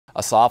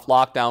A soft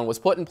lockdown was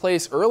put in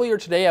place earlier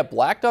today at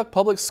Blackduck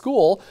Public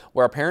School,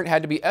 where a parent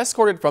had to be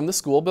escorted from the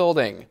school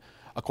building.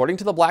 According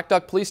to the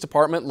Blackduck Police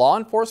Department, law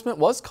enforcement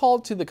was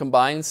called to the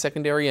combined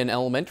secondary and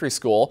elementary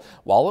school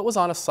while it was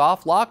on a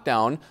soft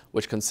lockdown,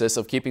 which consists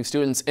of keeping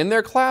students in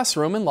their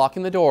classroom and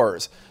locking the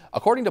doors.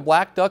 According to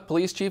Blackduck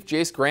Police Chief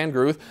Jace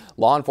Grandgruth,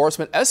 law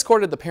enforcement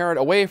escorted the parent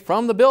away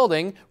from the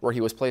building, where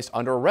he was placed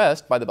under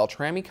arrest by the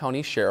Beltrami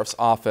County Sheriff's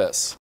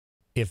Office.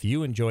 If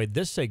you enjoyed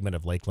this segment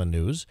of Lakeland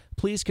News,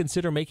 please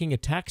consider making a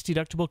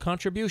tax-deductible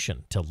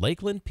contribution to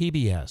Lakeland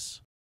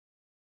PBS.